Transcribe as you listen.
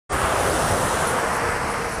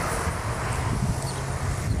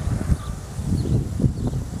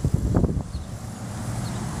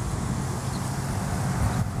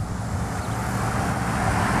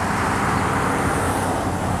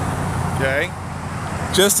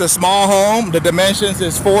Just a small home. The dimensions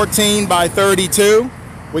is 14 by 32.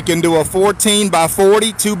 We can do a 14 by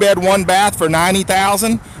 40, 2-bed, 1-bath for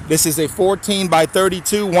 $90,000. This is a 14 by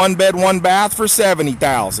 32, 1-bed, 1-bath for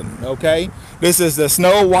 $70,000. Okay. This is the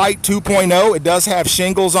Snow White 2.0. It does have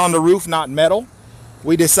shingles on the roof, not metal.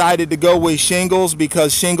 We decided to go with shingles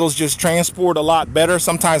because shingles just transport a lot better.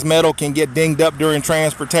 Sometimes metal can get dinged up during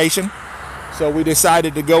transportation. So we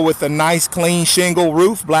decided to go with a nice clean shingle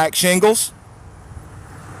roof, black shingles.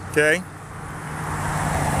 Okay.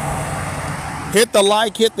 Hit the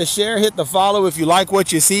like, hit the share, hit the follow if you like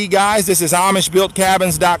what you see, guys. This is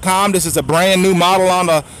AmishBuiltCabins.com. This is a brand new model on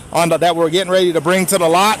the that we're getting ready to bring to the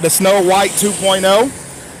lot, the Snow White 2.0.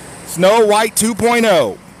 Snow White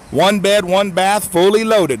 2.0. 1-bed, 1-bath, fully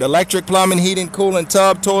loaded. Electric, plumbing, heating, cooling,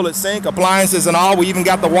 tub, toilet, sink, appliances and all. We even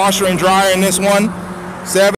got the washer and dryer in this one.